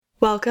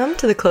Welcome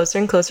to the Closer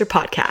and Closer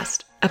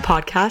podcast, a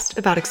podcast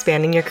about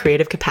expanding your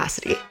creative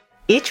capacity.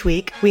 Each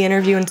week, we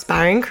interview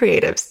inspiring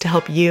creatives to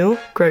help you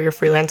grow your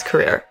freelance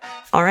career.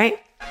 All right,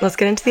 let's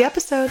get into the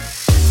episode.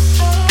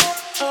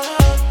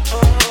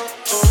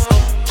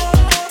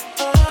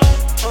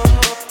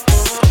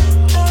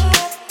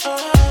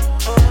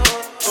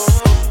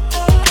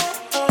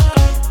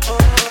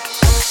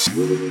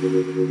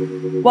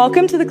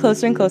 Welcome to the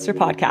Closer and Closer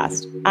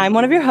podcast. I'm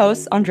one of your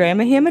hosts, Andrea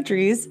Mejia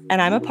Madriz,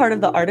 and I'm a part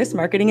of the artist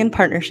marketing and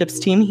partnerships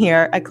team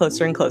here at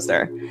Closer and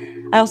Closer.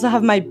 I also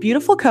have my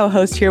beautiful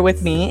co-host here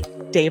with me,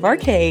 Dave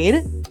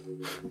Arcade.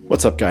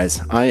 What's up, guys?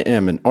 I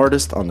am an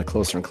artist on the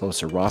Closer and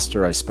Closer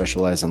roster. I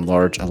specialize in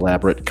large,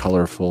 elaborate,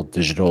 colorful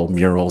digital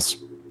murals,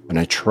 and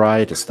I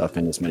try to stuff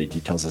in as many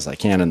details as I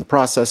can in the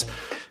process.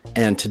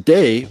 And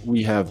today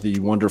we have the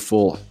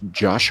wonderful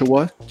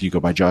Joshua. Do you go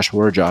by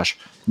Joshua or Josh?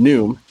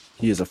 Noom.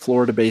 He is a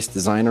Florida-based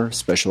designer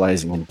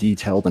specializing in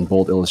detailed and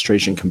bold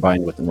illustration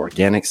combined with an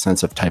organic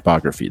sense of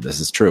typography. This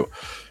is true.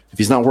 If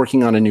he's not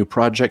working on a new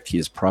project, he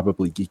is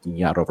probably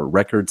geeking out over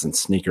records and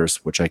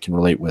sneakers, which I can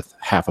relate with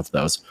half of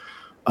those.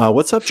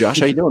 What's up, Josh?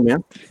 How you doing,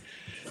 man?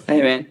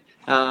 Hey,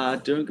 man.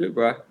 Doing good,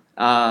 bro.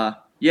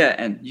 Yeah,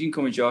 and you can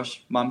call me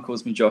Josh. Mom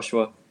calls me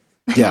Joshua.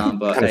 Yeah,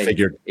 but kind of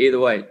figured. Either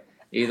way.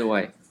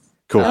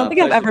 Cool. I don't think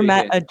I've ever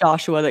met a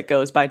Joshua that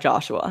goes by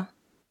Joshua.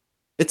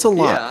 It's a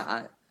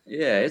lot.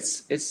 Yeah,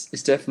 it's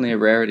definitely a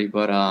rarity,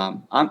 but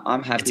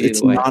I'm happy. It's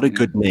either way, not a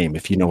good name,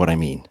 if you know what I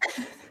mean.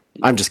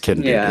 I'm just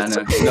kidding. Yeah, dude.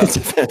 I know. It's a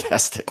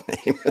fantastic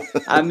name.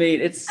 I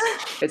mean, it's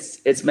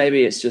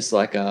maybe it's just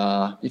like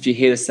if you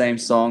hear the same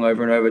song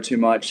over and over too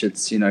much,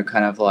 it's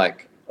kind of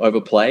like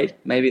overplayed.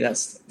 Maybe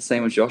that's the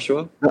same with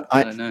Joshua.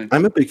 I don't know.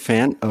 I'm a big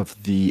fan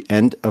of the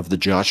end of the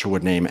Joshua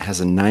name. It has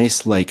a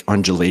nice like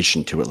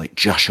undulation to it, like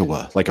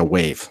Joshua, like a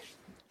wave.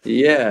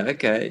 Yeah.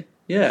 Okay.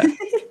 Yeah.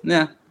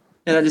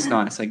 Yeah, that is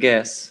nice, I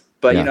guess.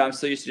 But I'm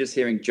so used to just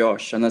hearing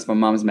Josh, unless my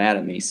mom's mad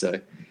at me. So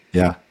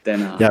yeah,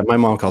 then my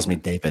mom calls me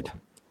David.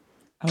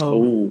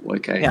 Oh,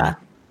 okay. Yeah,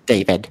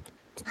 David.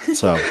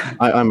 So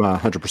I'm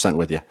 100%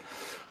 with you.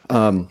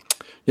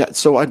 Yeah.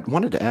 So I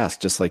wanted to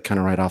ask, just like kind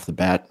of right off the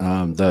bat,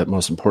 the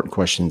most important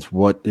questions.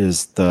 What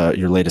is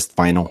your latest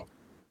vinyl?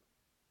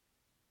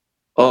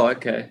 Oh,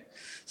 okay.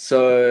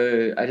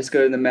 So I just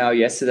got it in the mail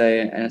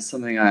yesterday, and it's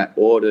something I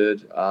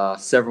ordered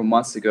several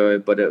months ago,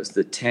 but it was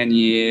the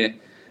 10-year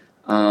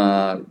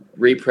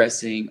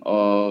repressing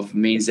of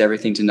Means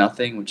Everything to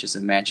Nothing, which is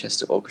a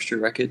Manchester Orchestra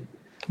record.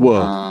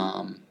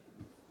 Whoa.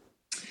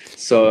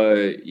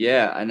 So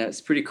yeah, and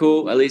it's pretty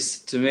cool, at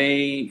least to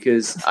me,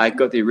 because I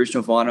got the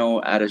original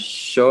vinyl at a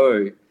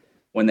show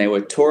when they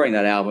were touring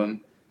that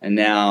album, and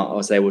now I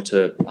was able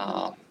to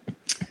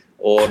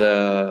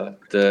order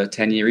the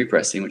 10-year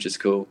repressing, which is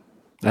cool.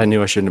 I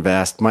knew I shouldn't have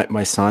asked.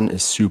 My son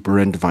is super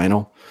into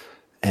vinyl,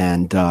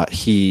 and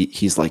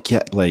he's like,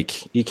 yeah, like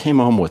he came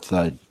home with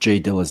Jay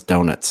Dilla's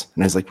Donuts,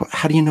 and I was like, well,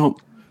 how do you know?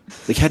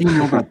 Like, how do you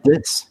know about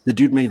this? The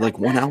dude made like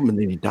one album and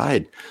then he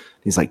died.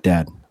 He's like,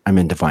 Dad, I'm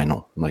into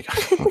vinyl. I'm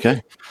like,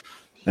 okay.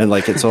 And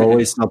like, it's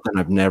always something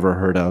I've never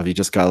heard of. He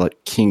just got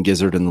like King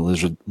Gizzard and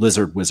the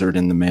Lizard Wizard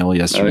in the mail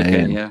yesterday.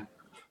 Okay, and,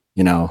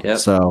 yeah. Yep.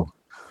 So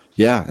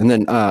yeah. And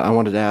then I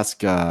wanted to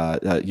ask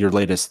your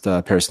latest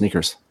pair of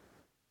sneakers.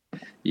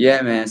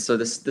 Yeah, man. So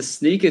the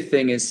sneaker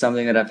thing is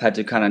something that I've had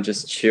to kind of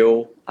just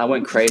chill. I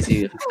went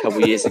crazy a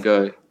couple of years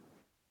ago.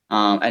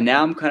 And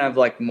now I'm kind of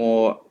like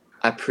more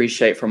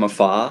appreciate from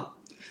afar.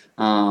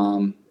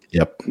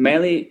 Yep.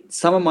 Mainly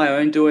some of my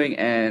own doing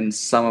and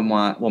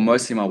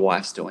mostly my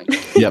wife's doing.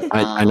 Yep.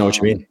 I know what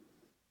you mean.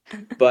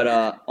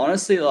 But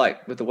honestly,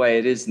 like with the way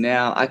it is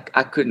now,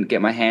 I couldn't get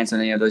my hands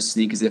on any of those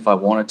sneakers if I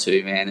wanted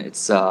to, man.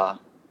 It's I've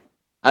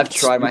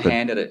tried my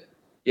hand at it.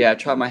 Yeah, I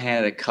tried my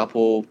hand at a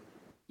couple,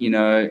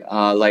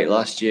 late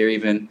last year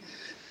even,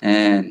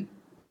 and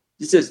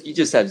you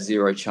just have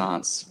zero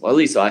chance. Well, at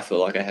least I feel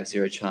like I have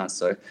zero chance.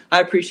 So I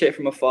appreciate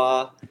from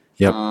afar.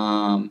 Yep.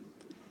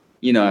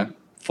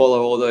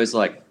 Follow all those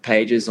like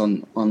pages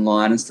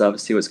online and stuff,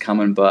 see what's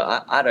coming.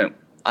 But I don't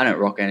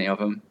rock any of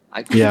them.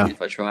 I could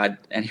if I tried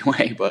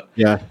anyway. But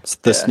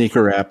the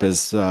sneaker app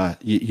is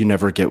you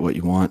never get what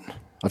you want.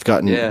 I've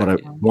gotten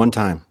one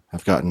time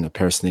I've gotten a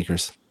pair of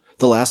sneakers.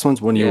 The last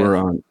one's when you were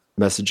on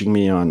messaging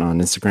me on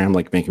Instagram,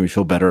 like making me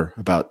feel better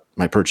about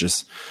my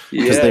purchase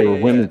because they were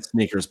women's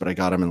sneakers, but I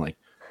got them in like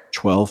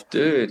 12.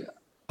 Dude,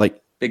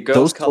 like the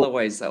girls'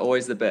 colorways are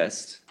always the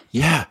best.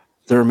 Yeah,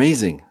 they're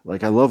amazing.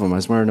 Like I love them. I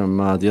was wearing them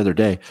the other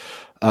day.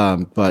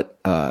 Like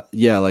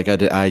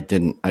I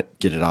didn't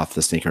get it off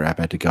the sneaker app.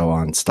 I had to go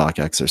on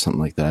StockX or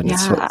something like that. And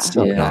it's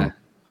so dumb.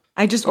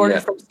 I just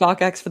ordered from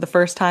StockX for the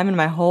first time in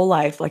my whole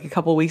life, like a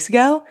couple weeks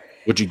ago.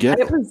 What'd you get?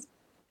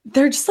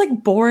 They're just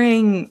like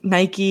boring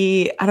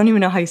Nike. I don't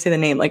even know how you say the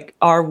name, like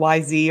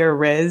RYZ or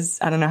Riz.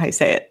 I don't know how you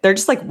say it. They're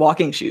just like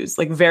walking shoes,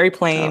 like very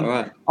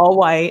plain, all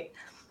white.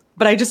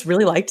 But I just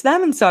really liked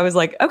them. And so I was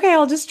like, okay,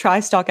 I'll just try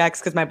StockX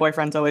because my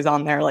boyfriend's always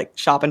on there like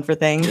shopping for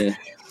things. Yeah.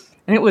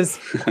 And it was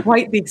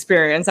quite the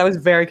experience. I was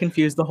very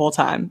confused the whole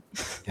time.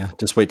 Yeah,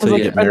 just wait till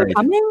you get married.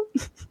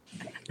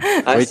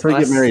 Wait till you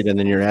get married, and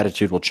then your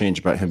attitude will change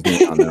about him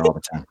being on there all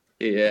the time.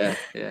 Yeah.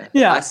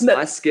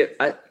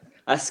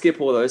 I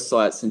skip all those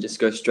sites and just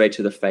go straight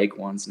to the fake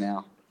ones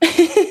now.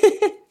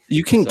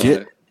 You can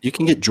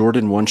get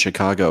Jordan 1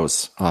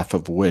 Chicago's off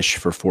of Wish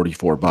for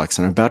 $44,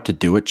 and I'm about to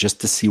do it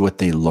just to see what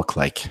they look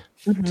like.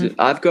 Mm-hmm.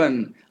 I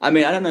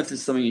don't know if this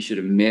is something you should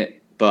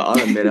admit, but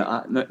I'll admit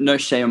it. No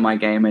shame in my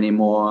game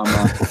anymore.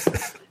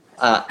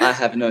 I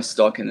have no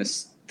stock in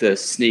the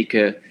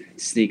sneaker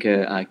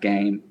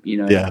game,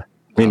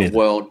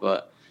 world.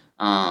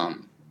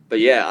 But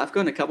yeah, I've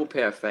gotten a couple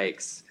pair of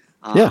fakes.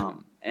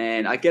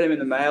 And I get them in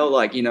the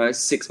mail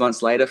 6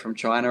 months later from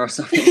China or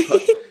something.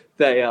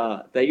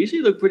 But they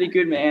usually look pretty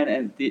good, man.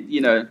 And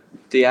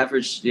the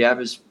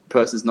average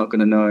person's not going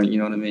to know. You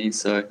know what I mean?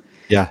 So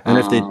yeah. And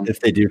if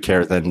they do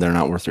care, then they're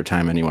not worth their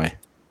time anyway.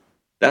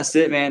 That's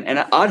it, man. And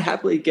I'd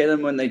happily get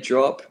them when they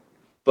drop,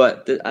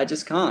 but I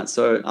just can't.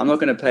 So I'm not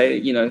going to pay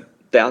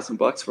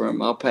 $1,000 for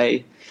them. I'll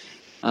pay.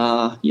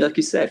 Like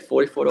you said,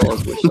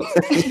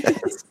 $44.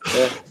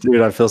 Yeah.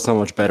 Dude, I feel so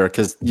much better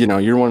because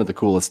you're one of the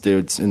coolest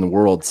dudes in the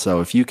world. So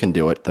if you can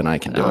do it, then I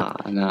can do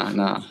it.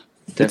 Nah.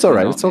 It's all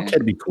right. It's okay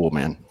to be cool,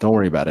 man. Don't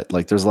worry about it.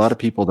 Like, there's a lot of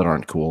people that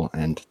aren't cool,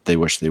 and they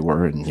wish they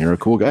were. And you're a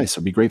cool guy,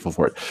 so be grateful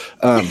for it.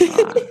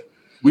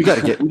 We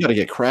gotta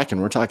get cracking.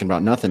 We're talking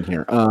about nothing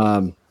here.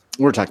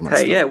 We're talking about.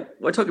 Hey, yeah,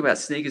 we're talking about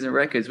sneakers and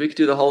records. We could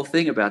do the whole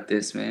thing about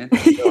this, man.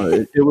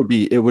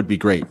 It would be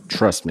great.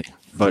 Trust me,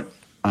 but.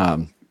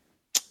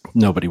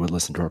 Nobody would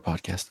listen to our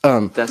podcast.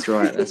 That's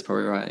right. That's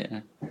probably right.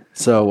 Yeah.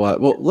 So,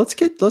 let's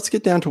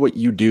get down to what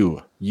you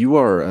do. You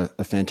are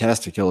a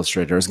fantastic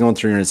illustrator. I was going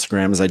through your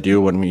Instagram as I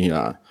do when we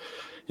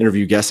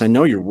interview guests. I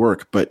know your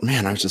work, but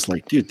man, I was just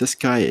like, dude, this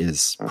guy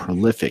is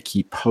prolific.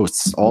 He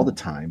posts all the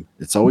time.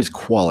 It's always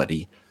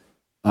quality.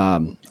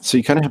 So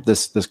you kind of have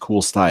this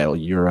cool style.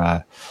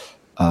 You're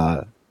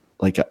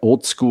like an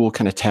old school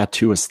kind of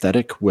tattoo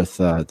aesthetic with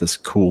this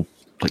cool,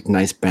 like,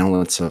 nice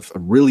balance of a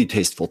really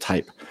tasteful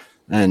type.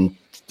 And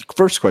the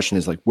first question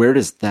is, like, where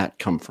does that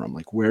come from?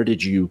 Like, where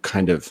did you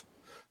kind of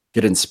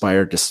get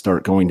inspired to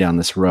start going down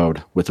this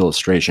road with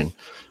illustration?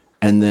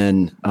 And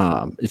then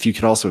if you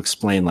could also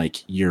explain,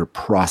 like, your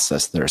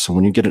process there. So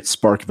when you get a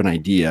spark of an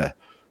idea,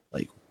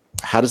 like,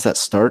 how does that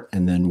start?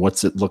 And then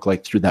what's it look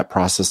like through that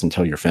process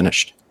until you're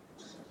finished?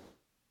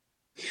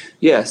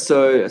 Yeah.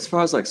 So as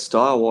far as, like,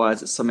 style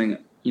wise, it's something,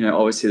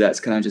 obviously that's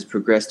kind of just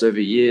progressed over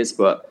years,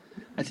 but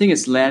I think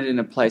it's landed in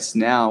a place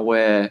now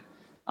where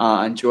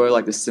I enjoy,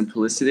 like, the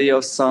simplicity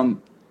of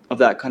some of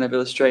that kind of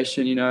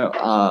illustration.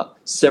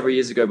 Several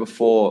years ago,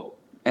 before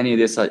any of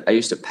this, I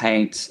used to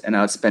paint, and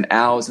I would spend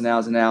hours and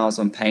hours and hours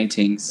on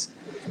paintings,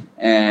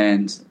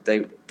 and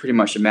they pretty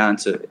much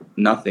amounted to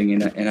nothing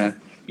in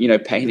a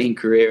painting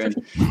career. And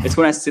it's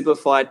when I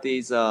simplified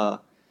these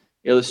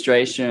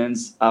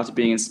illustrations after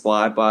being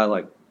inspired by,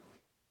 like,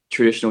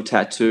 traditional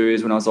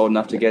tattoos when I was old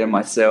enough to get them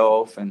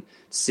myself, and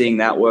seeing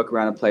that work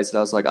around a place that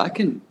I was like, I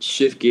can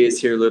shift gears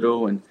here a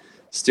little and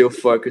still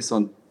focus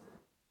on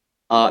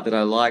art that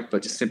I like,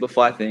 but just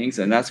simplify things.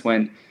 And that's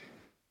when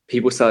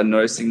people started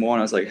noticing more,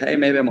 and I was like, hey,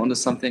 maybe I'm onto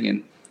something.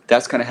 And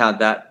that's kind of how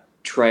that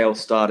trail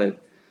started.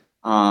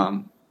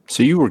 So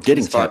you were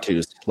getting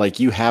tattoos, like,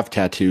 you have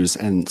tattoos,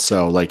 and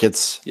so, like,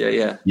 it's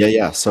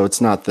yeah. So it's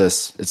not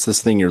this; it's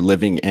this thing you're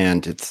living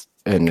and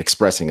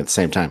expressing at the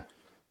same time.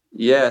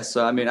 Yeah.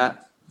 So I mean,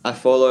 I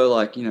follow,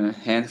 like,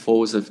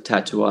 handfuls of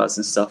tattoo artists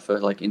and stuff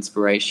for, like,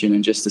 inspiration,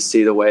 and just to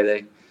see the way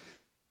they,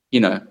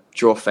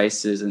 draw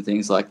faces and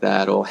things like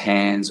that, or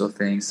hands or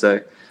things.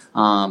 So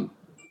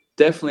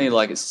definitely,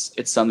 like,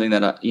 it's something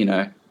that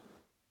I,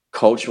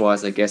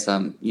 culture-wise, I guess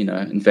I'm,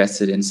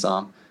 invested in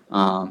some.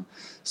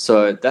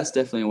 So that's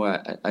definitely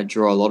where I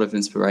draw a lot of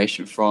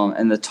inspiration from.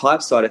 And the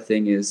type side of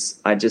thing is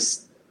I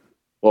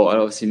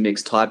obviously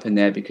mix type in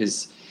there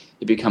because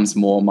it becomes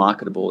more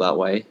marketable that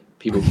way.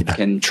 People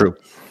can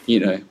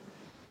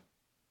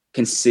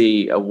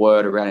see a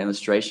word around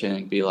illustration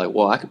and be like,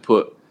 well, I could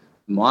put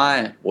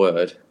my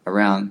word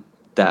around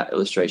that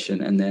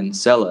illustration and then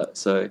sell it.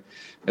 So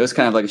it was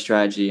kind of like a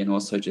strategy, and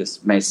also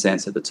just made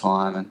sense at the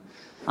time. And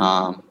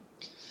I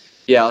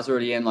was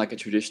already in, like, a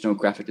traditional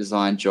graphic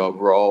design job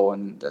role,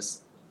 and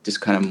that's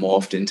just kind of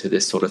morphed into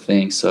this sort of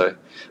thing. So,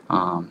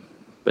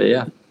 but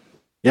yeah.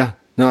 Yeah,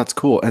 no, that's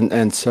cool.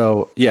 And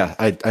so, yeah,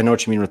 I know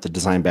what you mean with the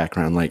design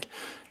background. Like,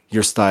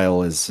 your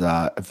style is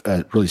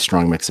a really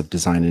strong mix of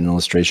design and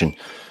illustration.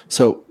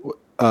 So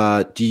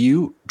do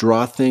you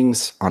draw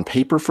things on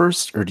paper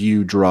first, or do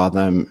you draw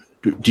them?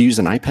 Do you use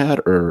an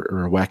iPad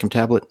or a Wacom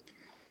tablet?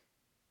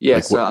 Yeah,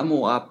 like, so I'm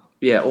all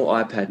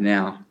iPad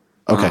now.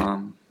 Okay.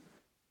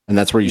 And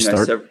that's where you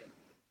start?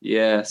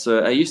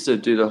 So I used to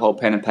do the whole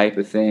pen and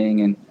paper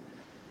thing,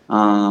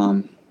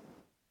 and,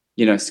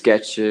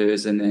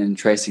 sketches, and then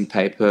tracing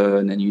paper,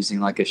 and then using,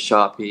 like, a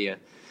Sharpie.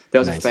 There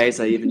was a phase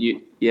I even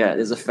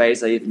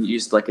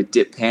used, like, a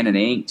dip pen and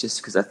ink,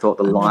 just because I thought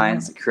the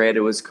lines it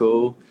created was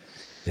cool.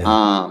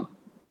 Yeah.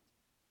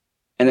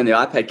 And then the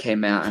iPad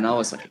came out, and I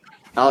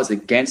was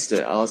against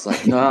it. I was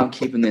like, no, I'm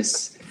keeping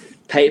this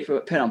pen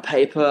on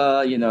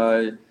paper,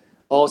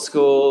 old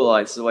school,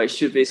 like it's the way it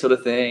should be sort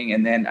of thing.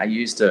 And then I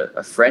used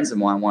a friend of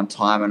mine one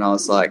time and I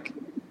was like,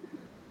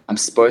 I'm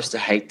supposed to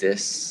hate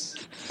this.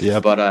 Yeah.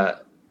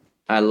 But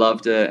I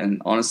loved it.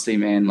 And honestly,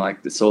 man,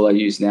 like that's all I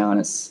use now. And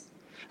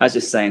I was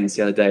just saying this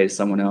the other day to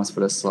someone else,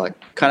 but it's like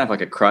kind of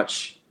like a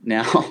crutch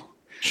now.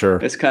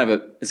 Sure. It's kind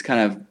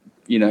of,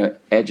 you know,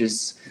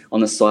 edges on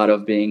the side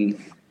of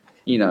being,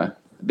 you know,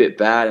 a bit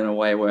bad in a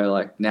way where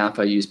like now if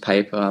I use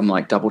paper, I'm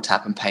like double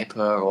tapping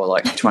paper or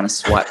like trying to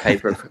swipe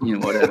paper, you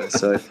know, whatever.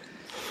 So,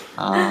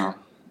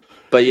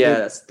 but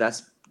yeah,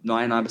 that's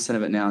 99%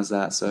 of it now is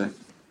that. So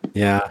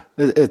yeah,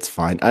 it's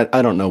fine.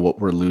 I don't know what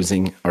we're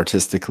losing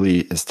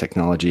artistically as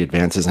technology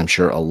advances. I'm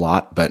sure a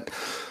lot, but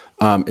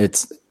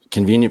it's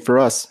convenient for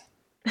us.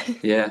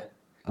 Yeah.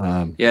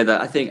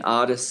 I think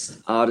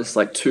artists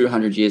like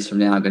 200 years from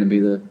now are going to be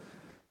the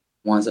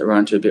ones that run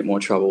into a bit more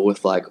trouble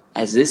with like,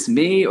 is this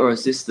me or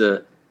is this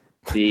the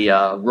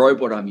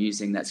robot I'm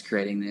using that's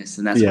creating this?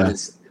 And that's where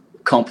this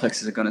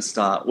complexes are going to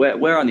start.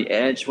 We're on the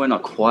edge. We're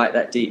not quite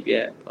that deep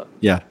yet. But.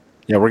 Yeah,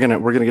 we're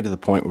gonna get to the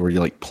point where you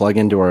like plug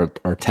into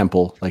our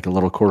temple, like a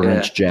little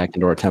quarter-inch jack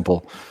into our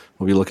temple.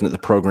 We'll be looking at the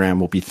program.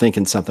 We'll be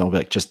thinking something. We'll be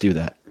like, just do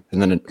that,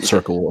 and then a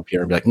circle will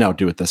appear and be like, no,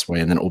 do it this way,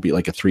 and then it will be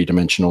like a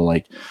 3-dimensional,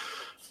 like,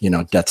 you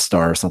know, Death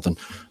Star or something.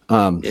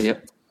 I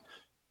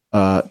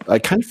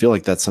kind of feel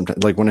like that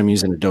sometimes, like when I'm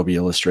using Adobe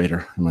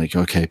Illustrator, I'm like,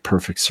 okay,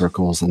 perfect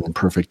circles and then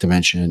perfect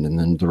dimension and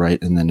then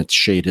and then it's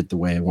shaded the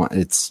way I want.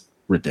 It's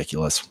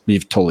ridiculous.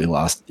 We've totally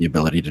lost the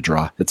ability to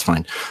draw. It's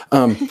fine.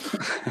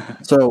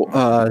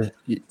 So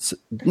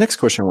next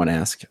question I want to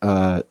ask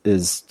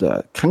is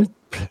kind of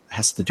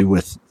has to do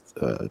with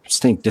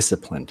staying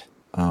disciplined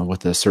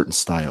with a certain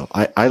style.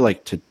 I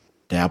like to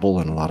dabble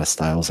in a lot of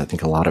styles. I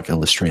think a lot of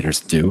illustrators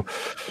do.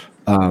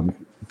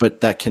 But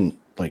that can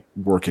like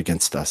work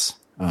against us.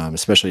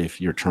 Especially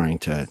if you're trying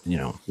to, you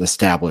know,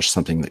 establish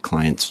something that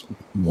clients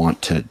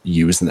want to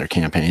use in their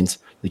campaigns.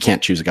 They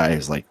can't choose a guy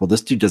who's like, well, this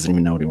dude doesn't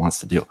even know what he wants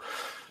to do.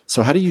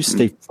 So how do you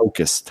stay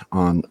focused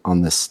on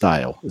this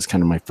style is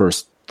kind of my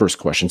first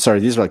question. Sorry,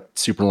 these are like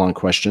super long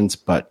questions,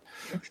 but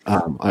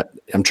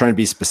I'm trying to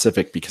be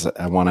specific because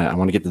I want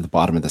to get to the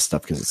bottom of this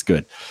stuff because it's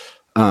good.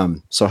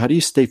 So how do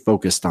you stay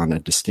focused on a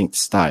distinct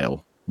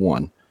style,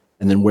 one?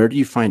 And then where do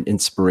you find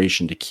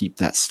inspiration to keep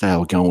that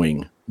style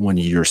going when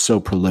you're so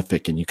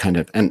prolific and you kind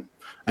of, and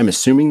I'm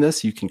assuming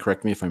this, you can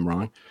correct me if I'm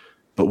wrong,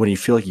 but when you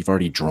feel like you've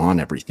already drawn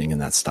everything in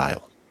that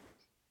style?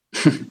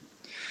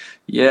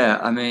 Yeah,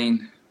 I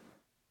mean,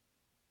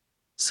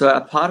 so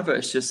a part of it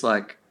is just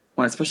like,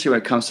 especially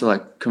when it comes to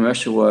like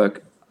commercial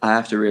work, I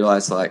have to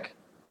realize like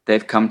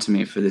they've come to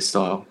me for this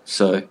style.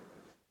 So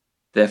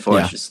therefore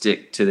I should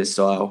stick to this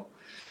style.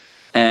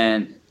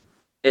 And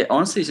it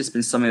honestly has just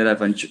been something that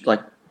I've enjoyed,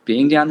 like,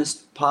 being down this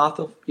path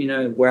of, you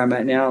know, where I'm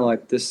at now,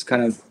 like this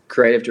kind of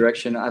creative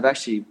direction, I've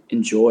actually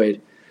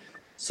enjoyed.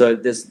 So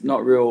there's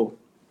not real,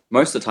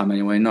 most of the time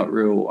anyway, not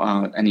real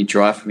any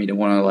drive for me to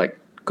want to like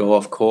go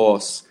off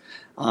course.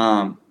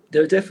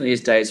 There definitely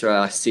is days where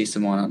I see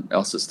someone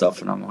else's stuff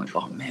and I'm like,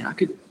 oh man, I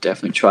could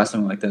definitely try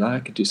something like that.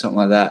 I could do something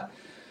like that.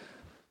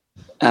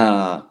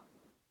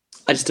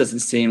 It just doesn't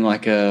seem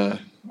like a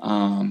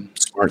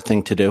smart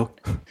thing to do.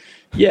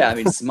 Yeah, I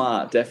mean,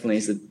 smart definitely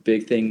is a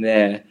big thing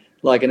there.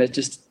 Like, and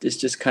it's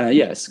just kind of,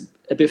 it's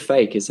a bit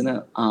fake, isn't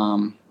it?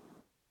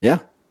 Yeah,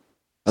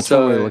 that's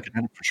one way of looking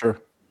at it for sure.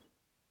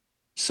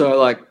 So,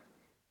 like,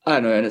 I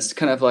don't know, and it's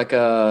kind of like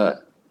to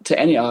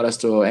any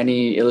artist or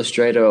any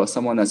illustrator or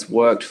someone that's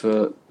worked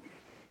for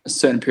a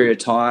certain period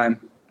of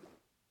time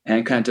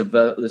and kind of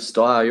develop the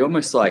style, you're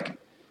almost like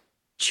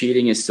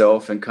cheating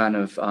yourself and kind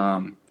of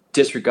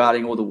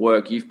disregarding all the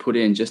work you've put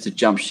in just to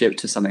jump ship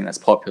to something that's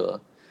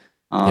popular.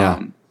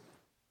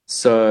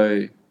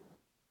 So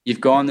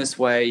you've gone this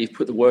way, you've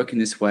put the work in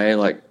this way,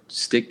 like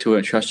stick to it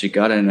and trust your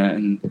gut in it.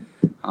 And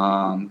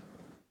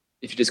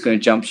if you're just going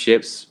to jump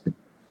ships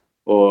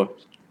or,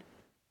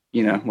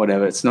 you know,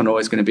 whatever, it's not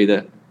always going to be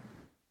the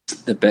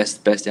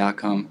best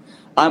outcome.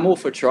 I'm all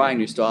for trying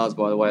new styles,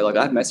 by the way. Like,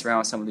 I mess around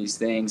with some of these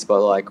things,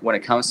 but like when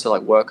it comes to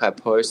like work I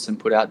post and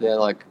put out there,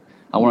 like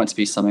I want it to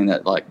be something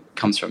that like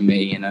comes from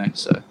me, you know.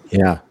 So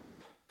yeah.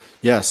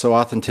 So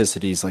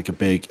authenticity is like a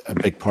big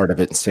part of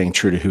it, and staying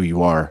true to who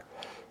you are.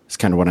 It's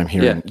kind of what I'm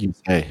hearing you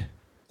say.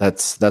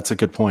 That's a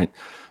good point.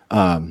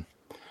 When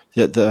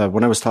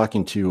I was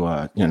talking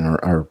to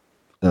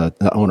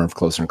the owner of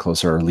Closer and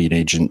Closer, our lead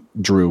agent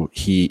Drew,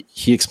 he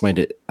explained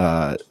it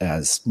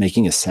as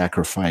making a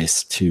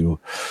sacrifice to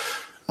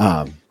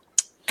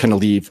kind of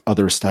leave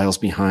other styles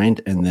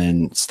behind and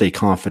then stay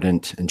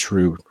confident and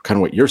true, kind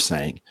of what you're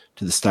saying,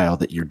 to the style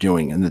that you're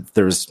doing. And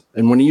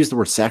and when you use the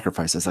word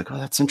sacrifice, it's like, oh,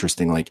 that's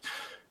interesting. Like,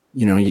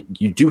 you know,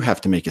 you do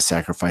have to make a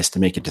sacrifice to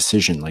make a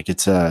decision. Like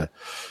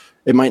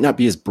it might not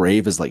be as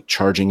brave as like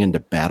charging into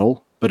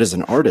battle, but as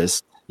an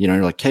artist, you know,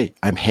 you're like, hey,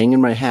 I'm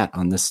hanging my hat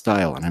on this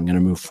style and I'm going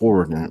to move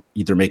forward and I'm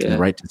either making the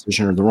right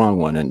decision or the wrong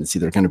one. And it's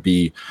either going to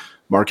be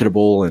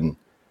marketable and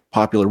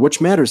popular, which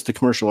matters to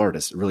commercial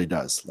artists. It really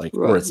does. Like,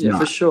 or it's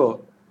not. For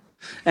sure.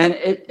 And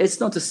it's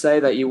not to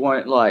say that you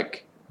won't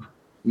like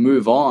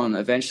move on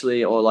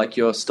eventually, or like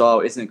your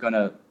style isn't going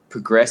to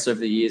progress over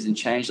the years and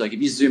change. Like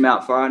if you zoom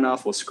out far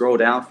enough or scroll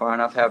down far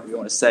enough, however you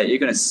want to say it, you're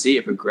going to see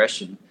a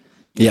progression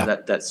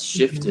that's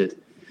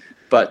shifted.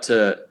 But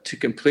to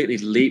completely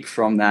leap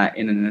from that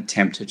in an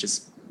attempt to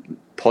just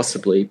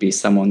possibly be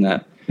someone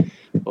that,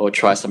 or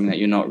try something that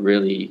you're not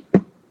really,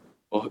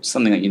 or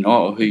something that you're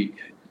not, or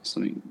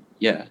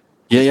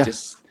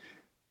just,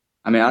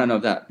 I mean, I don't know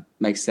if that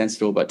makes sense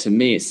at all, but to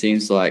me it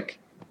seems like,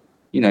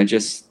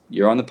 just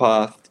you're on the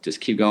path,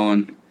 just keep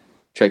going,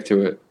 trek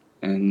through it,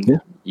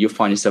 and you'll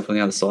find yourself on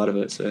the other side of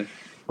it. So,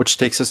 which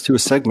takes us to a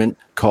segment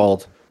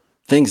called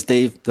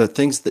the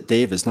things that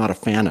Dave is not a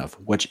fan of,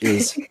 which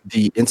is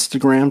the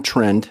Instagram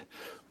trend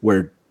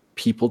where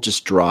people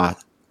just draw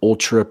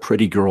ultra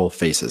pretty girl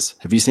faces.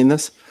 Have you seen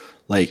this?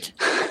 Like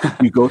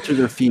you go through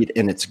their feed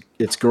and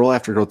it's girl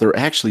after girl. They're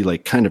actually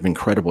like kind of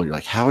incredible. You're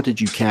like, how did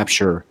you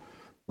capture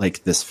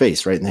like this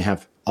face, right? And they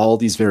have all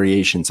these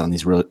variations on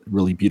these really,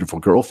 really beautiful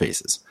girl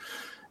faces.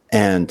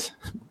 And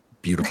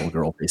beautiful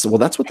girl faces. Well,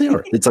 that's what they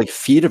are. It's like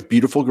feed of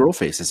beautiful girl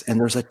faces. And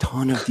there's a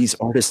ton of these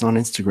artists on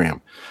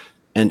Instagram.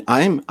 And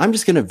I'm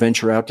just going to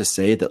venture out to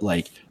say that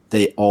like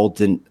they all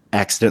didn't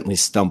accidentally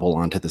stumble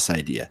onto this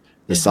idea.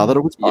 They saw that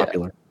it was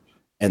popular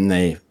and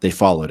they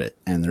followed it.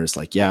 And there's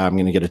like, I'm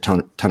going to get a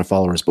ton of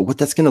followers. But what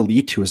that's going to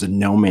lead to is a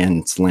no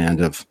man's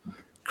land of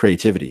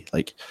creativity.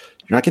 Like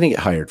you're not going to get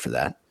hired for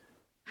that.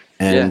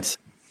 And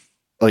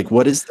like,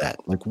 what is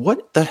that? Like,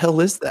 what the hell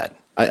is that?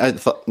 I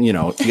thought,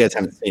 if you guys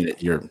haven't seen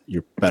it,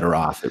 you're better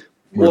off. It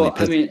really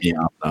pisses me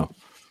off, though.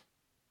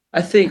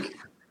 I think,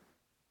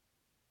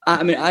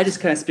 I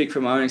just kind of speak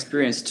from my own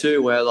experience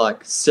too, where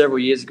like several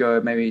years ago,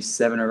 maybe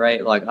 7 or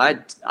 8, like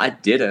I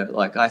did it.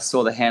 Like I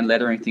saw the hand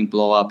lettering thing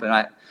blow up, and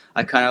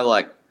I kind of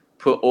like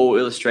put all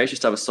illustration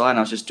stuff aside, and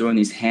I was just doing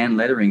these hand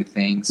lettering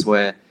things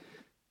where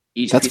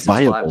each piece of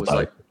type was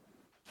like.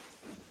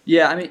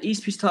 Yeah,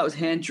 each piece of type was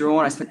hand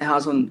drawn. I spent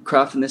hours on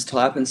crafting this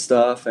type and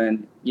stuff,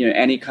 and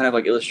any kind of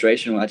like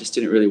illustration I just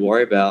didn't really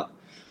worry about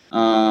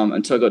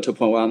until I got to a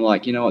point where I'm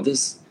like,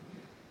 what,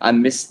 I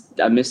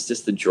missed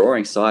just the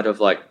drawing side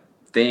of like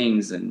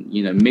things and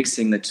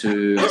mixing the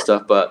two and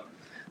stuff. But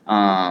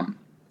that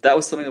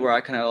was something where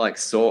I kind of like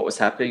saw what was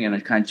happening and I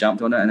kind of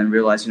jumped on it and then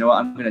realized,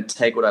 I'm going to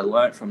take what I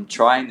learned from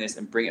trying this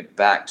and bring it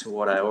back to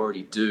what I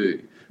already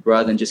do,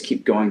 rather than just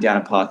keep going down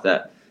a path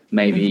that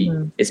maybe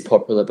is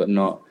popular but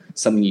not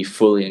something you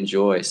fully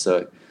enjoy.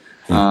 So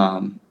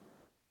and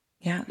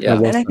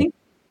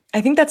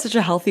I think that's such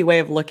a healthy way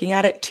of looking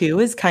at it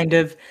too, is kind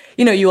of,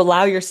 you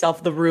allow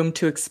yourself the room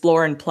to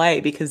explore and play,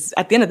 because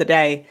at the end of the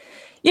day,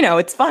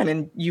 it's fun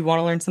and you want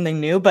to learn something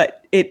new,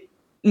 but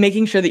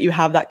making sure that you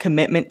have that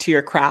commitment to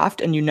your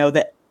craft and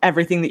that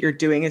everything that you're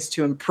doing is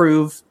to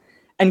improve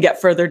and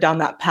get further down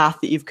that path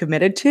that you've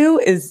committed to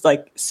is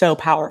like so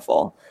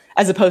powerful,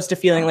 as opposed to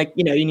feeling like,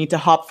 you need to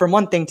hop from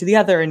one thing to the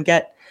other and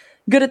get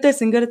good at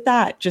this and good at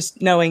that.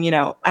 Just knowing,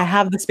 I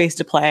have the space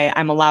to play,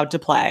 I'm allowed to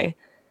play.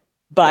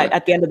 But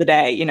at the end of the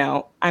day,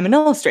 I'm an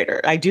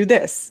illustrator. I do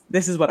this.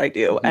 This is what I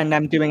do. And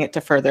I'm doing it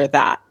to further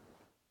that.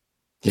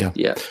 Yeah.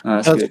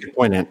 That's a good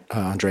point,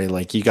 Andre.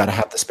 Like, you got to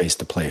have the space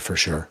to play for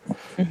sure.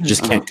 You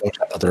just can't go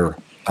to other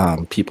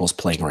people's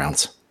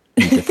playgrounds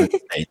in different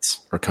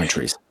states or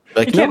countries.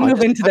 Like, you can't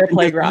move into their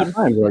playground.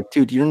 You're like,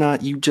 dude,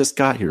 you just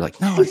got here.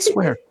 Like, no, I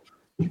swear.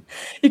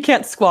 You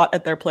can't squat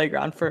at their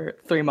playground for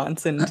 3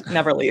 months and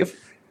never leave.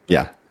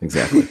 Yeah,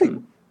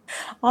 exactly.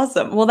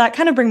 Awesome. Well, that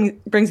kind of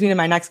brings me to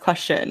my next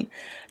question.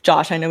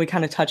 Josh, I know we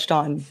kind of touched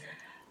on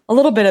a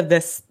little bit of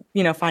this,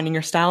 finding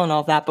your style and all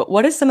of that, but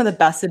what is some of the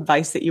best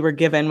advice that you were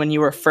given when you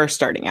were first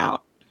starting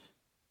out?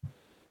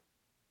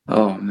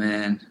 Oh,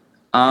 man.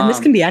 And this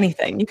can be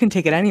anything. You can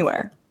take it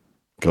anywhere.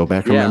 Go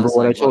back. Remember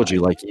what I told you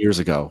like years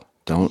ago.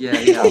 Don't.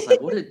 Yeah. I was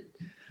like, what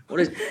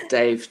did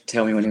Dave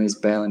tell me when he was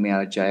bailing me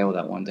out of jail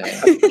that one day?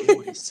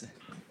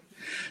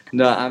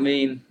 No,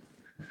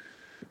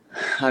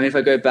 if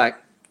I go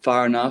back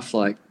far enough,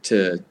 like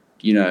to,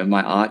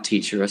 my art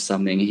teacher or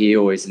something, he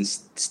always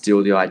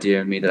instilled the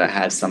idea in me that I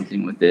had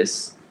something with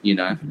this,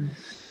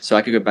 So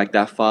I could go back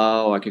that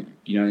far, or I could,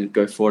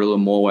 go forward a little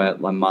more, where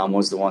my mom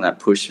was the one that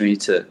pushed me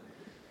to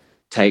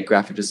take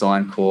graphic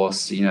design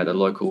course, the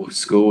local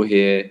school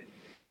here,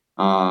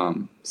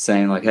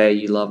 saying like, hey,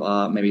 you love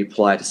art, maybe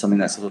apply it to something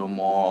that's a little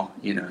more,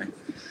 we'll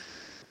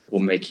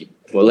let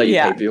you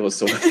pay bills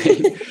sort of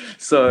thing.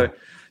 So,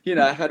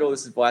 I've had all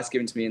this advice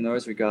given to me in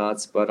those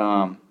regards, but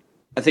I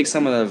think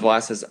some of the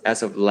advice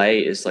as of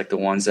late is like the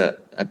ones that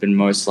have been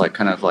most like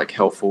kind of like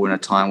helpful in a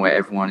time where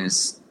everyone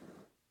is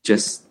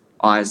just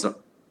eyes are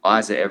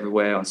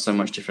everywhere on so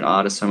much different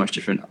artists, so much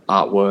different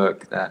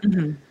artwork that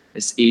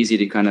it's easy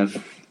to kind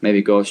of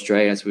maybe go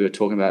astray, as we were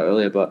talking about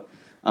earlier. But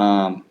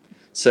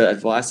so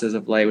advice as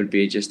of late would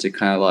be just to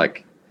kind of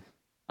like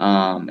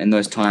in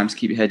those times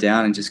keep your head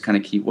down and just kind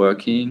of keep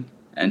working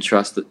and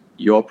trust that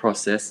your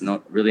process,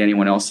 not really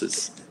anyone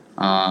else's.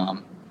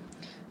 And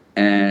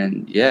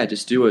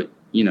just do what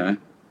you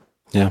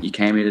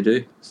came here to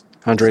do.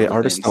 Andre,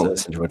 artists don't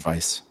listen to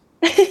advice.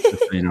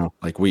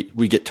 Like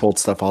we get told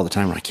stuff all the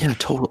time. We're like, yeah,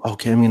 totally.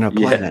 Okay, I'm going to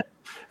apply that.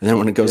 And then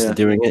when it goes to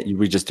doing it,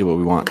 we just do what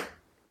we want.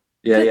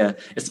 Yeah.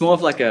 It's more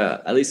of like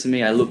at least for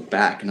me, I look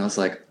back and I was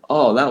like,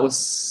 oh, that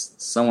was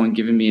someone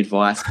giving me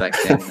advice back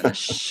then that I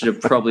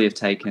should probably have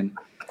taken.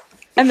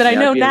 And then I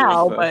know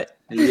now, but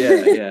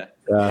yeah.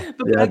 But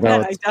back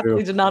then, I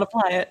definitely did not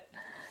apply it.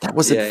 That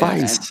was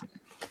advice.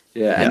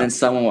 And then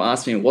someone will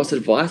ask me, what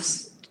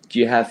advice do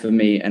you have for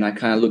me? And I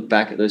kind of look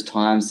back at those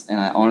times and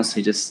I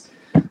honestly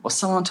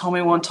someone told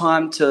me one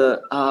time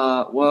to,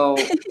 well,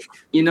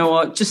 you know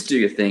what? Just do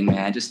your thing,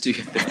 man. Just do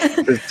your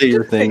thing. Just do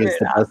your thing is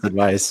the best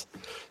advice.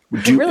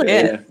 It really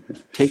is.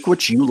 Take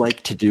what you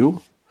like to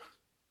do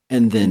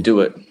and then do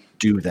it.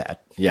 Do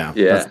that. Yeah.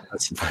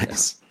 That's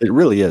advice. It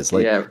really is.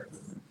 Like,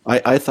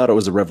 I thought it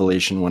was a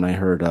revelation when I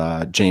heard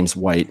James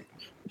White,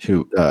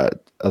 who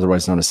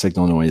otherwise known as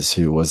Signal Noise,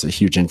 who was a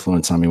huge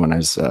influence on me when I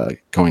was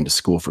going to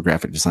school for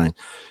graphic design.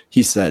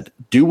 He said,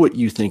 do what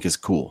you think is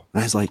cool.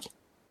 And I was like,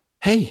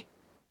 hey,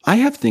 I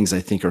have things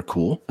I think are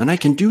cool and I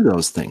can do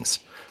those things.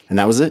 And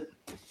that was it.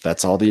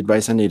 That's all the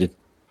advice I needed.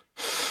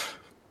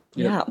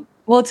 Yeah.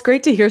 Well, it's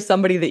great to hear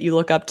somebody that you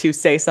look up to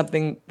say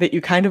something that you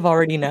kind of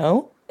already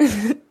know.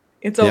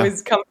 It's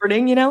always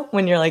comforting,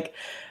 when you're like,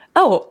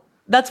 oh,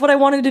 that's what I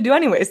wanted to do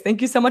anyways.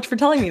 Thank you so much for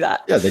telling me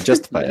that. Yeah, they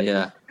justify it.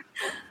 Yeah.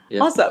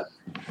 Awesome.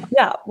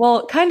 Yeah.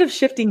 Well, kind of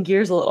shifting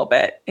gears a little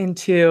bit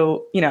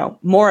into,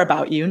 more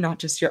about you, not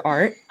just your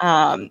art.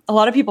 A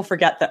lot of people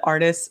forget that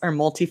artists are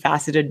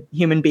multifaceted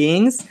human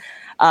beings.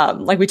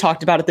 Like we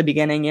talked about at the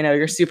beginning,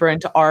 you're super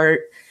into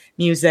art,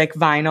 music,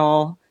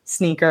 vinyl,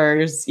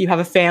 sneakers, you have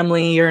a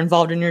family, you're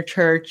involved in your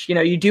church,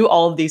 you do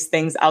all of these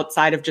things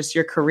outside of just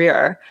your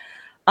career.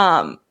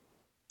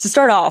 To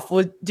start off,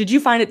 did you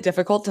find it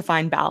difficult to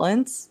find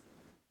balance?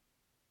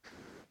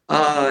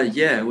 I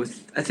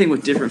think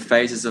with different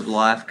phases of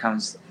life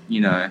comes,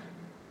 trying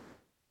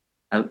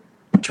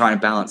to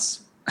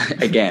balance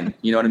again.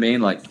 You know what I mean?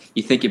 Like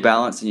you think you're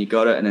balanced and you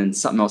got it, and then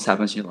something else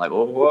happens. And you're like,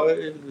 oh,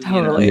 what?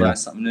 Totally.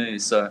 Something new.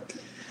 So,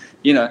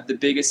 the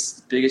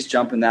biggest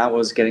jump in that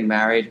was getting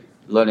married,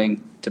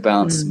 learning to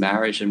balance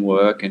marriage and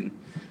work, and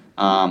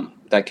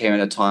that came at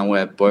a time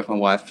where both my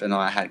wife and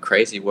I had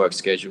crazy work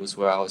schedules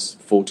where I was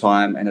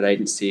full-time and at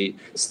agency,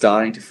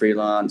 starting to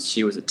freelance.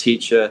 She was a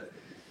teacher,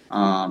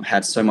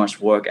 had so much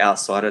work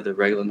outside of the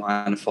regular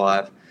 9 to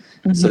 5.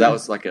 Mm-hmm. So that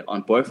was like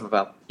on both of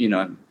our,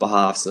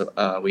 behalves.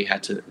 We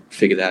had to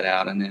figure that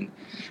out. And then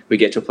we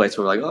get to a place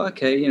where we're like, oh,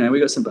 okay, we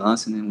got some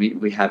balance. And then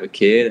we have a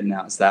kid, and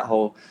now it's that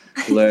whole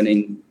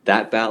learning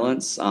that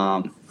balance.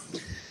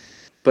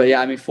 But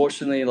yeah, I mean,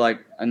 fortunately,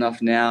 like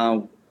enough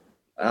now,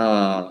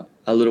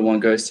 our little one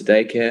goes to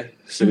daycare,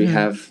 so we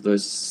have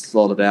those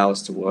slotted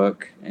hours to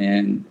work,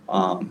 and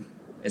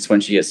it's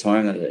when she gets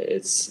home that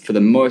it's, for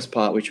the most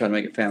part, we try to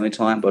make it family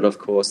time. But of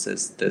course,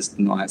 there's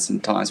nights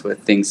and times where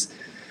things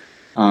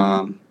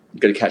got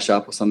to catch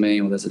up or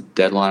something, or there's a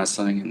deadline or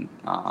something.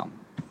 And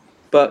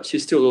but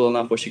she's still little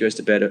enough where she goes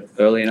to bed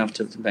early enough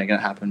to make it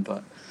happen.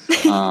 But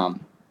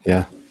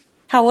yeah.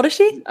 How old is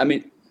she? I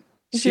mean,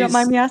 if you don't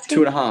mind me asking.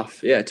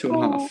 2.5. Yeah,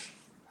 2.5.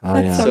 Oh,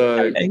 yeah.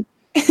 So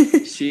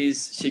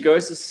she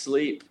goes to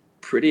sleep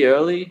pretty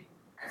early,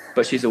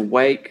 but she's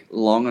awake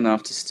long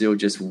enough to still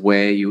just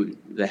wear you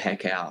the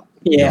heck out.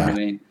 Yeah. You know what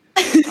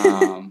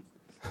I mean?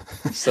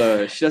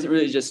 So she doesn't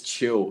really just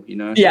chill, She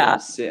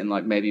doesn't sit and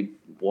like maybe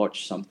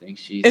watch something.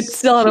 It's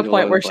still at a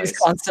point where she's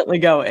constantly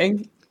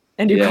going,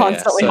 and you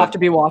constantly have to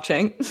be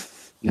watching.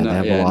 Yeah, they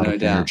have a lot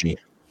of energy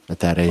at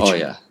that age. Oh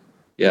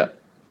yeah.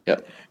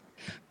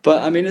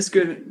 But I mean, it's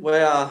good.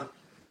 We're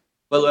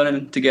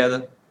learning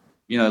together.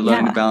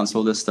 Learning to balance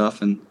all this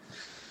stuff, and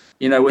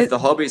with the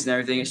hobbies and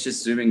everything, it's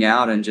just zooming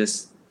out and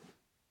just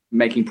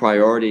making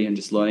priority and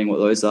just learning what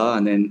those are.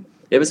 And then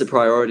if it's a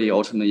priority,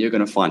 ultimately you're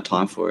going to find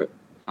time for it.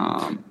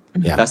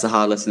 That's a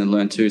hard lesson to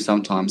learn too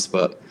sometimes,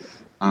 but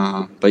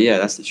yeah,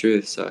 that's the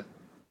truth. So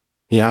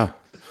yeah,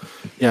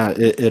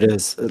 it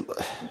is.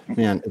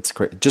 Man, it's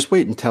great. Just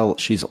wait until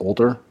she's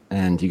older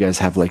and you guys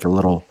have like a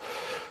little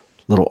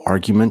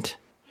argument.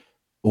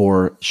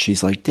 Or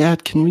she's like,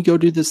 Dad, can we go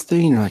do this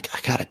thing? And you're like,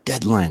 I got a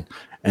deadline.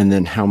 And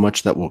then how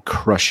much that will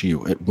crush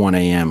you at 1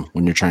 a.m.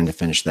 when you're trying to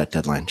finish that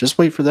deadline. Just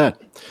wait for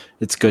that.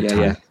 It's good time.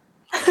 Yeah.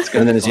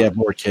 And then as you have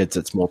more kids,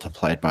 it's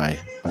multiplied by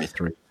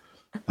 3.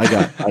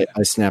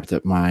 I snapped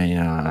at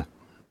my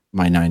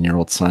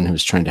 9-year-old son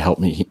who's trying to help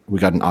me. We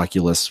got an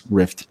Oculus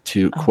Rift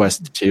 2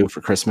 Quest 2 for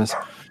Christmas.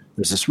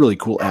 There's this really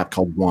cool app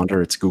called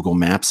Wander. It's Google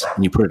Maps,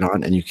 and you put it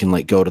on and you can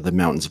like go to the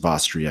mountains of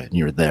Austria and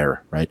you're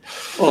there, right?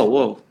 Oh,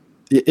 whoa.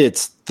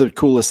 It's the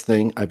coolest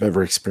thing I've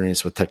ever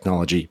experienced with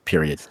technology,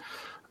 period.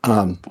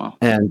 Wow.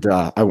 And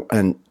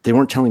they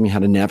weren't telling me how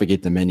to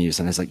navigate the menus.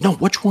 And I was like, no,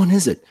 which one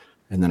is it?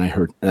 And then I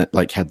heard,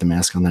 had the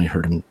mask on, then I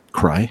heard him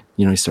cry.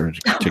 He started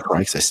to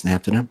cry because I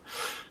snapped at him.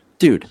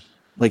 Dude,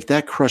 like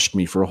that crushed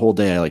me for a whole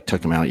day. I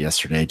took him out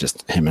yesterday,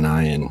 just him and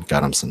I, and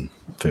got him some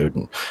food.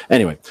 And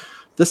anyway,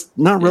 this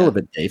not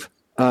relevant, Dave.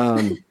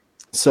 Kind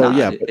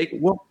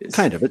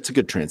of. It's a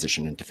good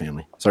transition into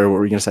family. Sorry, what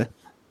were you going to say?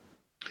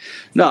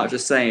 No, I'm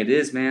just saying it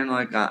is, man.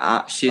 Like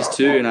she's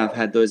 2, and I've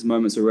had those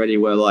moments already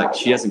where like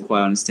she doesn't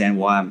quite understand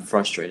why I'm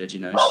frustrated.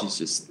 She's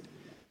just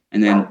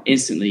and then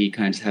instantly you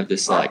kind of just have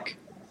this like,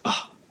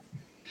 oh.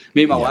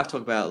 Me and my wife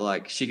talk about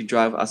like she could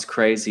drive us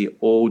crazy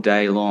all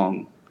day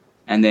long,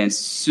 and then as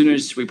soon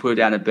as we put her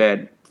down to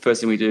bed,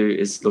 first thing we do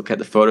is look at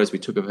the photos we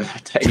took of her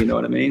that day. You know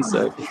what I mean?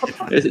 So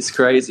it's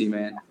crazy,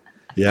 man.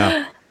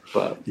 Yeah.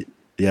 But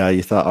yeah,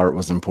 you thought art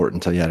was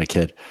important until you had a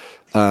kid.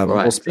 Right,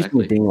 well,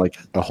 speaking of being like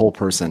a whole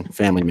person,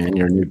 family man,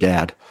 you're a new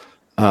dad.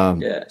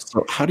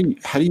 So how do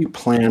you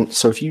plan?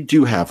 So if you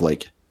do have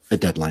like a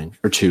deadline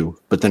or two,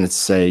 but then it's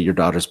say your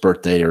daughter's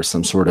birthday or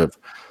some sort of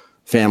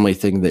family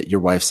thing that your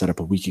wife set up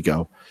a week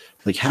ago,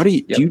 like how do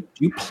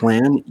you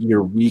plan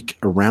your week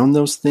around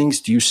those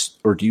things? Do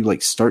you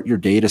like start your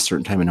day at a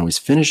certain time and always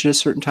finish at a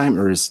certain time,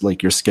 or is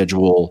like your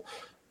schedule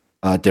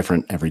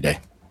different every day?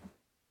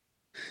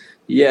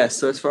 Yeah,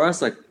 so as far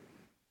as like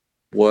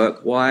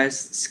work-wise,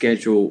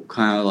 schedule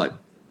kind of like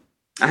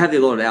I have the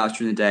allotted hours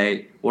during the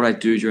day. What I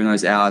do during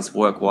those hours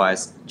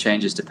work-wise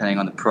changes depending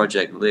on the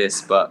project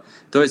list, but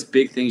those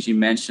big things you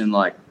mentioned,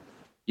 like,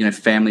 you know,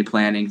 family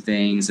planning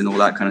things and all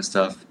that kind of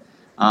stuff.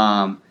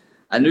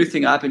 A new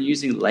thing I've been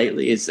using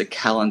lately is a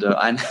calendar.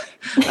 I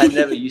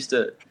never used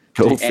to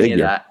do any of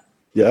that.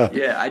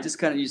 Yeah, I just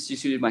kind of used to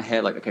do in my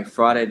head, like, okay,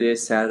 Friday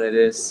this, Saturday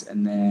this,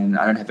 and then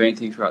I don't have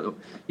anything throughout the,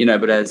 you know,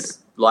 but as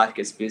life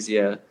gets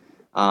busier,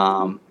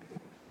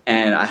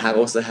 and I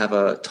also have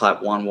a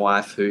type 1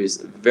 wife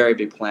who's a very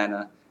big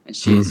planner, and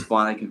she's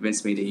finally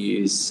convinced me to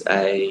use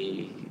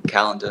a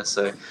calendar.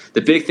 So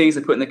the big things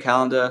I put in the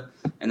calendar,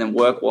 and then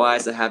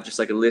work-wise, I have just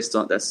like a list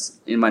that's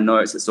in my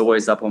notes. It's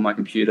always up on my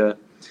computer,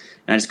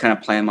 and I just kind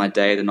of plan my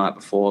day the night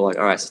before. Like,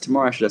 all right, so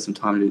tomorrow I should have some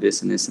time to do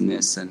this and this and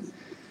this, and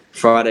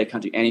Friday I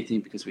can't do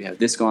anything because we have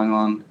this going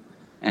on,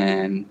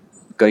 and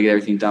got to get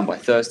everything done by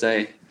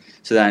Thursday,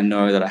 so that I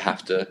know that I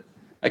have to.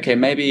 Okay,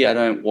 maybe I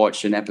don't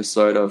watch an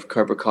episode of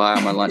Cobra Kai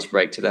on my lunch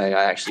break today.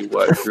 I actually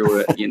work through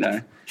it, you know.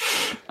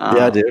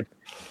 Yeah, dude.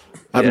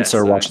 I haven't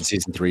started watching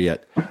season 3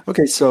 yet.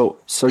 Okay, so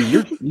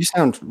you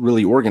sound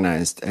really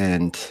organized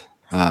and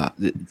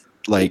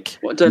like.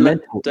 Well, don't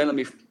let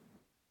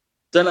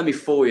me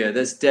fool you.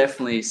 There's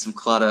definitely some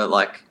clutter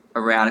like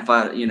around. If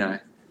I, you know,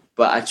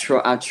 but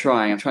I'm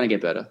trying to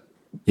get better.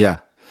 Yeah.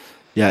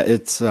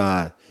 It's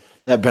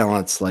that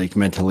balance, like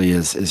mentally,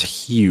 is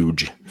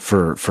huge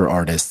for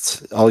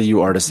artists. All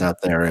you artists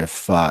out there,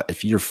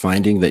 if you're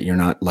finding that you're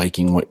not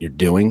liking what you're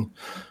doing,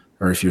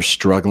 or if you're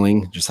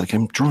struggling, just like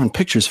I'm drawing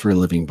pictures for a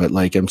living, but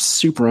like I'm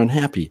super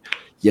unhappy,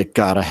 you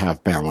gotta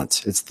have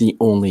balance. It's the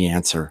only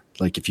answer.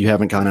 Like if you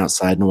haven't gone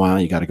outside in a while,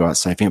 you got to go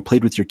outside. If you haven't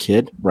played with your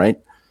kid, right?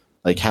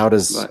 Like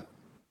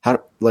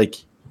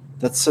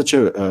that's such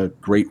a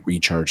great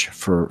recharge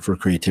for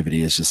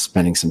creativity, is just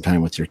spending some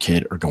time with your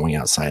kid or going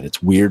outside.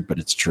 It's weird, but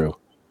it's true.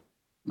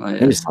 Oh, yeah.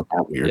 Maybe it's not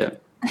that weird.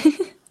 Yeah.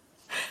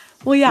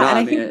 Well, yeah. No, and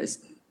I think,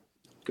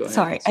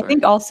 sorry. I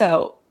think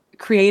also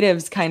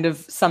creatives kind of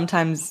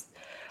sometimes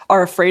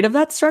are afraid of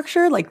that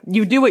structure. Like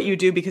you do what you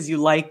do because you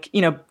like,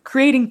 you know,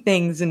 creating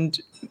things and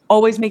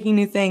always making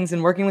new things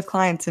and working with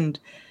clients and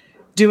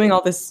doing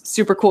all this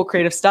super cool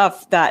creative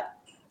stuff, that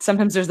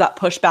sometimes there's that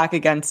pushback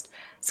against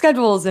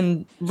schedules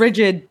and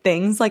rigid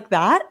things like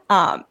that.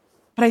 But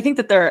I think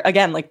that there,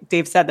 again, like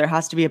Dave said, there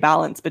has to be a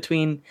balance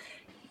between,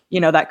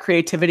 you know, that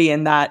creativity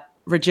and that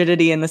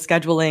rigidity in the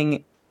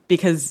scheduling,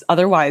 because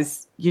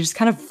otherwise you just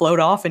kind of float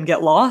off and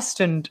get lost,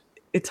 and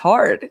it's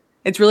hard.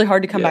 It's really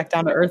hard to come back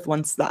down to earth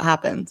once that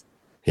happens.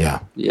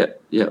 Yeah.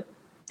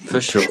 For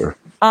sure.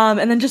 And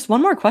then just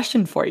one more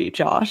question for you,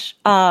 Josh.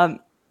 Do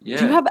you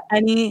have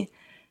any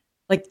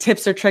like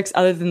tips or tricks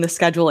other than the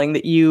scheduling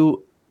that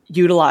you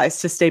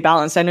utilize to stay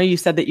balanced? I know you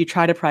said that you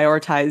try to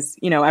prioritize,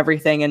 you know,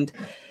 everything and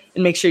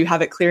make sure you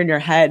have it clear in your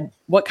head.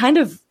 What kind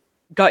of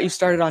got you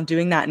started on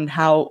doing that, and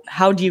how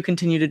do you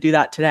continue to do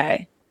that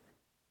today?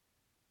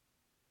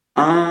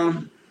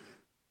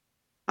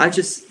 There's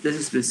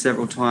just been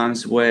several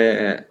times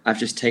where I've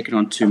just taken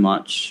on too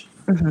much.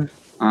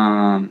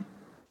 And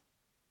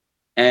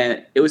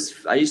I used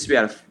to be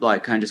able to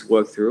like kind of just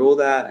work through all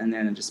that, and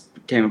then it just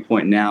became a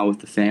point now with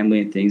the family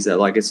and things that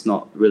like it's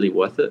not really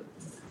worth it.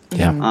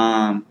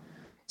 Yeah.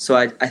 So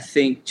I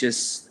think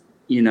just,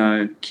 you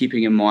know,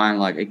 keeping in mind,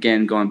 like,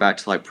 again, going back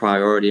to like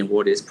priority and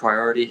what is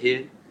priority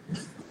here,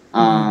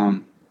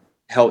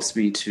 helps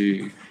me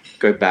to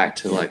go back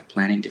to like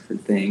planning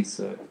different things.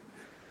 So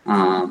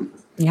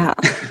yeah.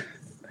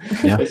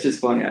 It's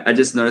just funny. I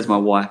just noticed my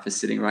wife is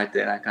sitting right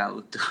there, and I kind of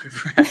looked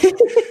over.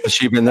 Has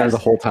she been there the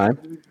whole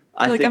time?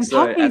 I'm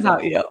talking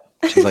about you.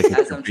 She's like,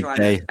 as I'm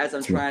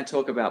trying to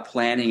talk about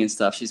planning and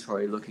stuff, she's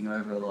probably looking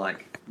over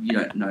like, you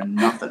don't know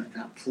nothing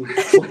about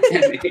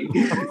planning.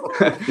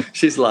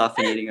 She's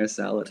laughing, eating her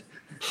salad.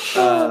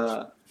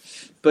 But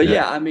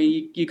yeah, I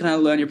mean, you kind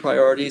of learn your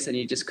priorities, and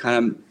you just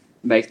kind of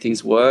make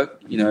things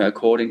work, you know,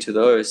 according to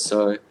those.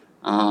 So,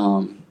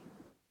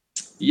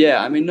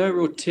 yeah, I mean, no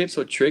real tips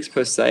or tricks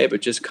per se,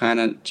 but just kind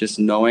of just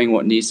knowing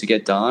what needs to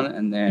get done,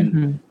 and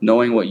then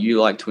knowing what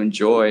you like to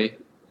enjoy,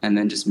 and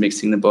then just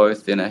mixing them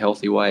both in a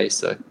healthy way.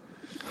 So,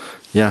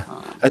 yeah,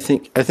 I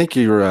think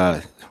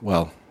you're,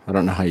 well, I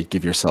don't know how you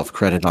give yourself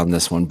credit on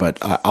this one, but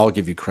I'll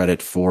give you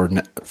credit for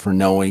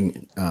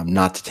knowing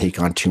not to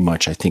take on too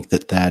much. I think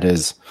that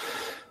is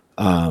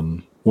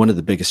one of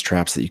the biggest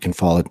traps that you can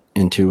fall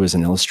into as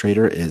an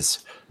illustrator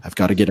is I've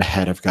got to get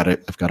ahead. I've got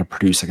to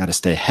produce. I got to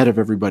stay ahead of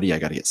everybody. I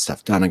got to get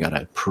stuff done. I got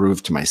to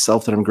prove to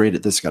myself that I'm great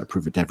at this. I got to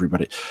prove it to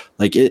everybody.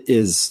 Like it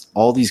is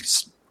all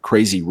these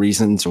crazy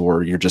reasons,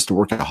 or you're just a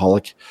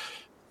workaholic,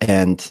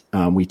 and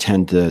we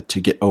tend to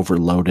get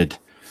overloaded.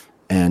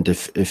 And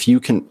if you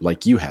can,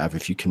 like you have,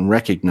 if you can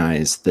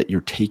recognize that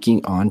you're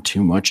taking on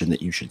too much and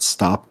that you should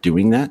stop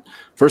doing that,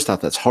 first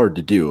off, that's hard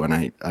to do, and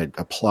I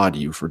applaud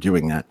you for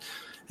doing that.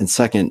 And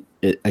second,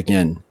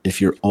 again,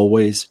 if you're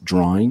always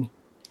drawing,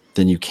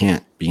 then you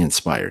can't be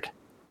inspired.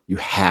 You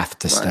have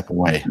to step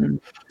away.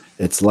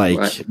 It's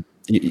like,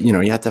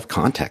 you have to have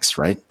context,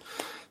 right?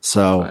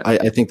 So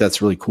I think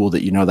that's really cool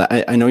that you know that.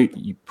 I know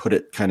you put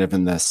it kind of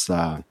in this,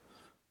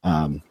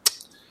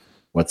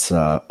 what's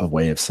a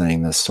way of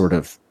saying this, sort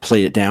of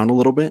play it down a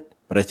little bit,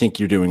 but I think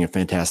you're doing a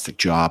fantastic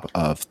job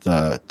of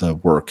the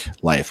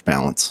work-life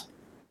balance.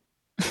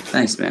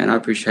 Thanks, man. I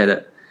appreciate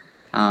it.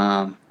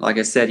 Like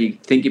I said, you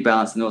think you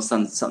balance and all of a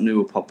sudden something new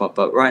will pop up.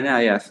 But right now,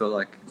 I feel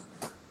like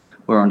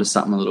we're onto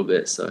something a little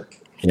bit. So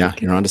yeah,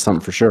 you're onto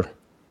something for sure.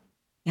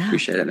 Yeah.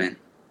 Appreciate it, man.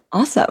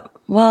 Awesome.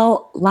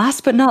 Well,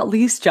 last but not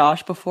least,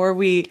 Josh, before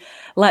we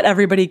let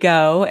everybody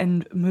go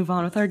and move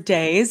on with our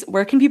days,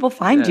 where can people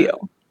find you?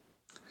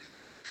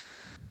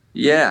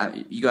 Yeah,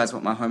 you guys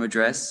want my home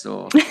address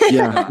or?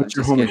 Yeah, what's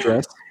your home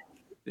address?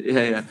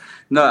 Yeah.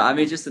 No, I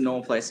mean just the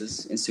normal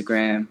places.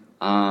 Instagram,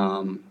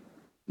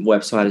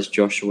 website is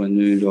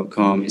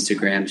joshuanoom.com.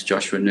 Instagram is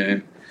Joshua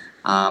Noom.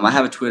 I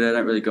have a Twitter. I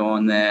don't really go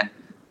on there.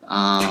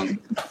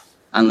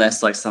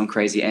 Unless like some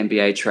crazy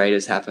NBA trade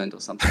has happened or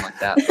something like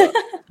that. But,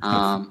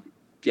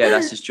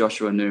 that's just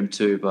Joshua Noom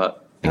too.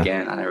 But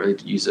again, I don't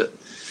really use it.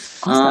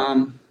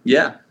 Awesome.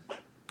 Yeah.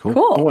 Cool.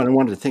 Oh, and I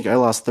wanted to think I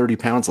lost 30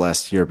 pounds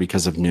last year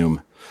because of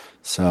Noom.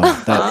 So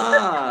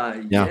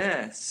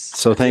yes.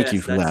 So thank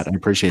you for that. I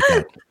appreciate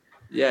that.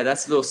 Yeah,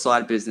 that's a little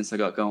side business I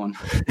got going.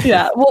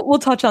 Yeah, we'll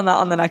touch on that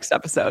on the next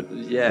episode.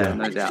 Yeah.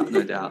 No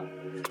doubt.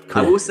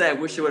 Cool. I will say I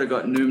wish I would have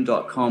got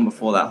Noom.com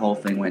before that whole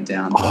thing went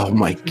down. Oh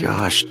my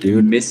gosh,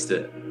 dude. Missed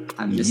it.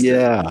 I missed it.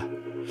 Yeah.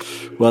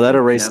 Well, that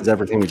erases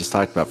everything we just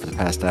talked about for the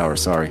past hour.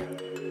 Sorry.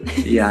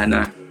 Yeah, I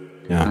know.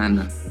 Yeah. I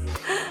know.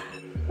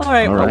 All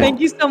right. Well, thank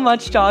you so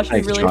much, Josh.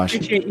 Thanks, we really Josh.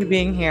 appreciate you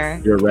being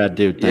here. You're a rad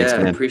dude. Thanks,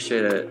 man. I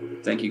appreciate it.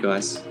 Thank you,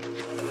 guys.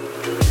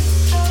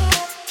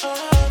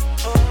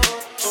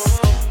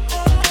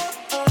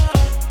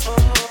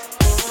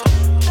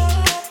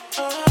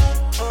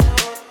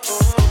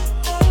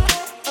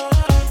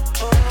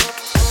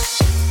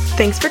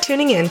 Thanks for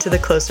tuning in to the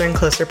Closer and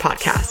Closer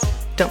podcast.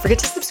 Don't forget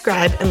to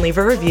subscribe and leave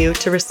a review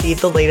to receive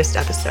the latest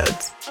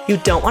episodes. You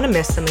don't want to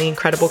miss some of the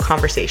incredible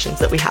conversations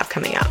that we have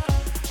coming up.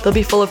 They'll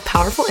be full of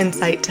powerful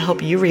insight to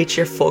help you reach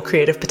your full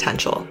creative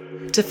potential.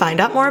 To find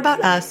out more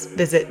about us,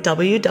 visit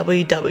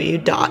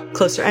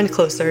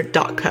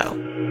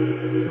www.closerandcloser.co.